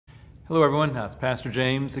Hello everyone, it's Pastor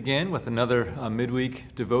James again with another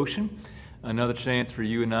midweek devotion, another chance for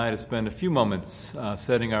you and I to spend a few moments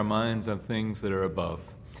setting our minds on things that are above.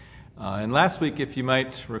 And last week, if you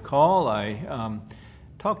might recall, I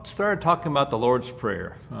started talking about the Lord's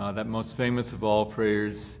Prayer, that most famous of all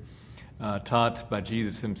prayers taught by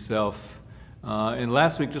Jesus himself. And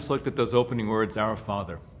last week just looked at those opening words, Our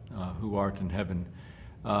Father, who art in heaven,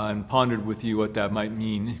 and pondered with you what that might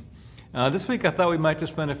mean. This week I thought we might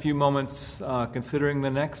just spend a few moments considering the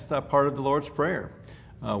next part of the Lord's Prayer,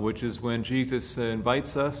 which is when Jesus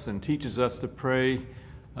invites us and teaches us to pray,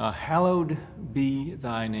 Hallowed be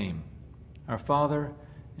thy name. Our Father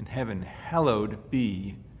in heaven, hallowed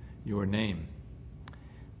be your name.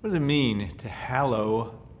 What does it mean to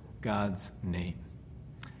hallow God's name?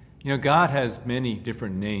 You know, God has many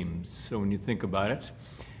different names, so when you think about it,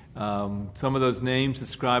 some of those names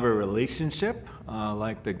describe a relationship,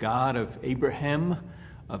 like the God of Abraham,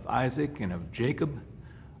 of Isaac, and of Jacob.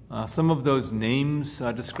 Some of those names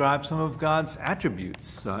describe some of God's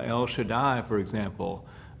attributes. El Shaddai, for example,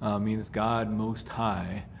 means God Most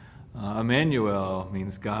High. Emmanuel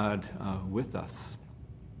means God with us.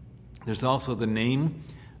 There's also the name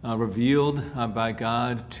revealed by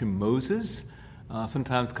God to Moses,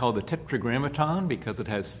 sometimes called the Tetragrammaton because it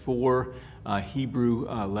has four Hebrew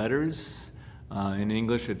letters. In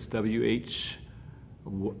English, it's YHWH.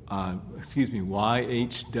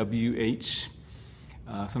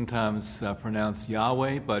 Sometimes pronounced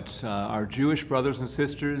Yahweh, but our Jewish brothers and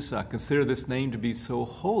sisters consider this name to be so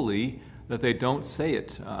holy that they don't say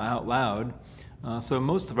it out loud. So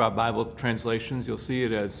most of our Bible translations, you'll see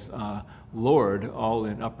it as Lord, all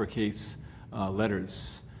in uppercase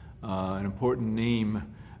letters. An important name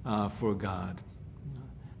for God.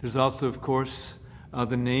 There's also, of course,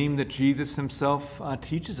 the name that Jesus himself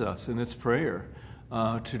teaches us in this prayer,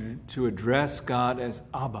 to address God as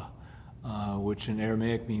Abba, which in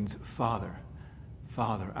Aramaic means Father.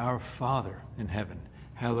 Father, our Father in heaven,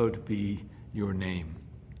 hallowed be your name.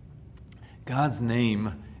 God's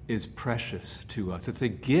name is precious to us. It's a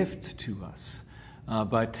gift to us.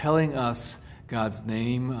 By telling us God's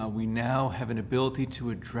name, we now have an ability to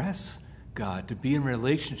address God, to be in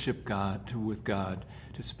relationship with God,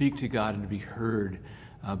 to speak to God and to be heard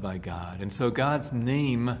by God. And so God's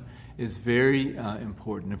name is very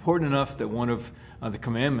important enough that one of the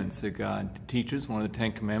commandments that God teaches, one of the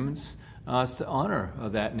 10 Commandments, is to honor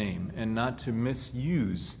that name and not to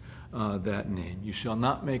misuse that name. You shall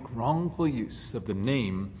not make wrongful use of the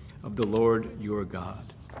name of the Lord your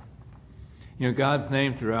God. You know, God's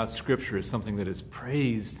name throughout Scripture is something that is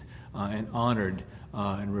praised and honored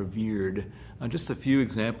and revered. Just a few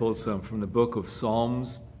examples from the book of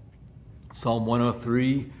Psalms. Psalm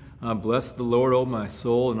 103, Bless the Lord, O my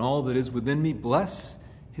soul, and all that is within me, bless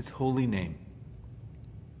his holy name.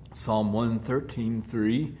 Psalm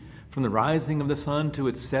 113:3, From the rising of the sun to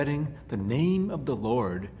its setting, the name of the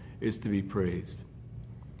Lord is to be praised.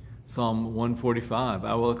 Psalm 145,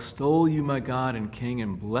 I will extol you, my God and King,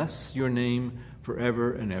 and bless your name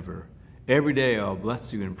forever and ever. Every day I'll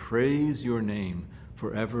bless you and praise your name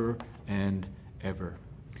forever and ever.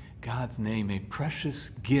 God's name, a precious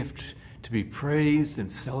gift to be praised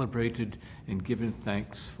and celebrated and given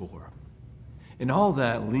thanks for. And all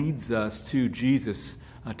that leads us to Jesus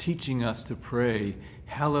teaching us to pray,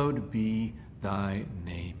 hallowed be thy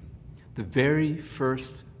name. The very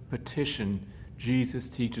first petition Jesus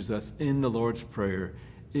teaches us in the Lord's Prayer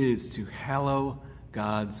is to hallow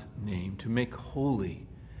God's name, to make holy,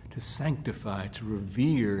 to sanctify, to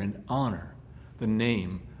revere and honor the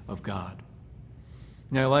name of God.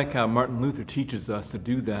 Now, I like how Martin Luther teaches us to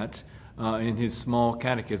do that in his small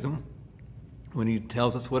catechism when he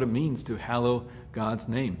tells us what it means to hallow God's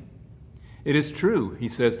name. It is true, he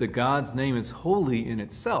says, that God's name is holy in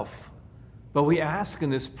itself, but we ask in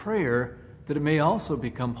this prayer that it may also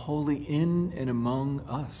become holy in and among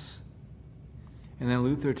us. And then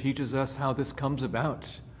Luther teaches us how this comes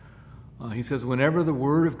about. He says, whenever the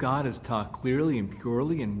Word of God is taught clearly and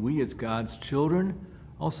purely, and we as God's children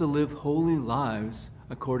also live holy lives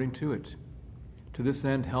according to it. To this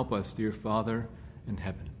end, help us, dear Father in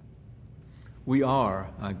heaven. We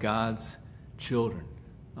are God's children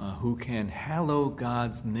who can hallow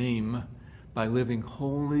God's name by living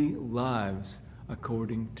holy lives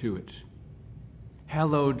according to it.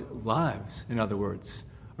 Hallowed lives, in other words,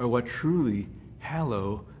 are what truly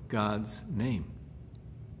hallow God's name.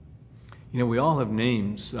 You know, we all have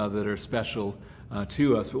names that are special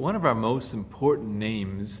to us, but one of our most important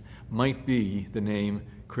names might be the name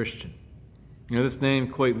Christian. You know, this name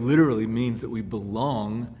quite literally means that we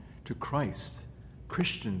belong to Christ.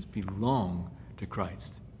 Christians belong to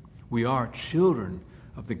Christ. We are children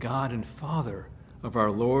of the God and Father of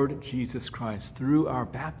our Lord Jesus Christ through our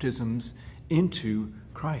baptisms into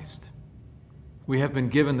Christ. We have been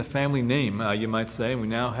given the family name, you might say, and we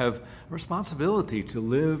now have a responsibility to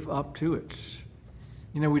live up to it.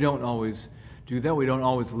 You know, we don't always do that. We don't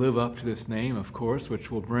always live up to this name, of course,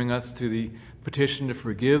 which will bring us to the petition to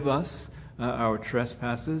forgive us our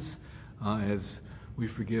trespasses as we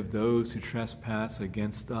forgive those who trespass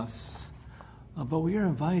against us. But we are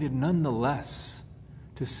invited nonetheless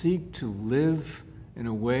to seek to live in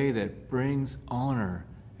a way that brings honor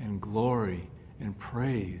and glory and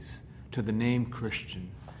praise to the name Christian,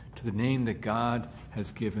 to the name that God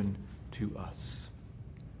has given to us.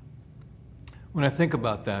 When I think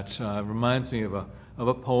about that, it reminds me of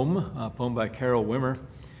a poem by Carol Wimmer,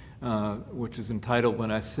 which is entitled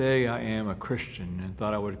 "When I Say I Am a Christian," and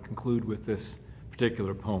thought I would conclude with this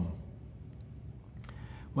particular poem.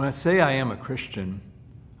 When I say I am a Christian,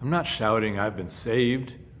 I'm not shouting I've been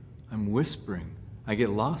saved. I'm whispering I get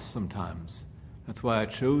lost sometimes. That's why I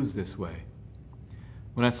chose this way.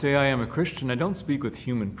 When I say I am a Christian, I don't speak with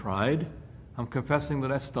human pride. I'm confessing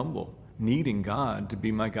that I stumble, needing God to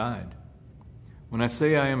be my guide. When I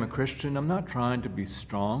say I am a Christian, I'm not trying to be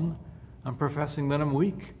strong. I'm professing that I'm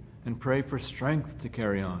weak and pray for strength to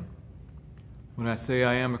carry on. When I say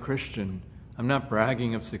I am a Christian, I'm not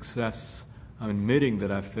bragging of success. I'm admitting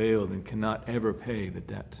that I failed and cannot ever pay the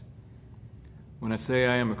debt. When I say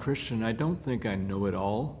I am a Christian, I don't think I know it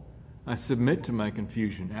all. I submit to my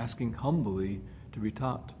confusion, asking humbly to be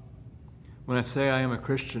taught. When I say I am a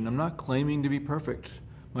Christian, I'm not claiming to be perfect.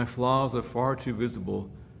 My flaws are far too visible,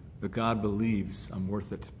 but God believes I'm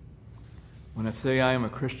worth it. When I say I am a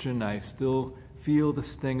Christian, I still feel the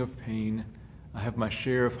sting of pain. I have my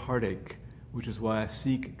share of heartache, which is why I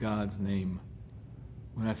seek God's name.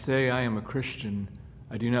 When I say I am a Christian,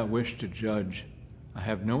 I do not wish to judge. I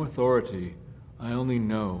have no authority. I only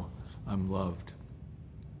know I'm loved.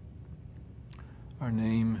 Our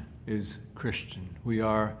name is Christian. We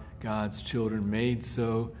are God's children, made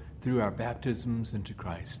so through our baptisms into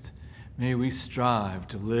Christ. May we strive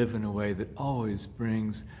to live in a way that always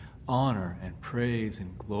brings honor and praise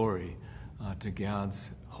and glory to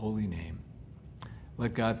God's holy name.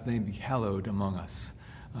 Let God's name be hallowed among us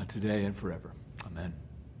today and forever. Amen.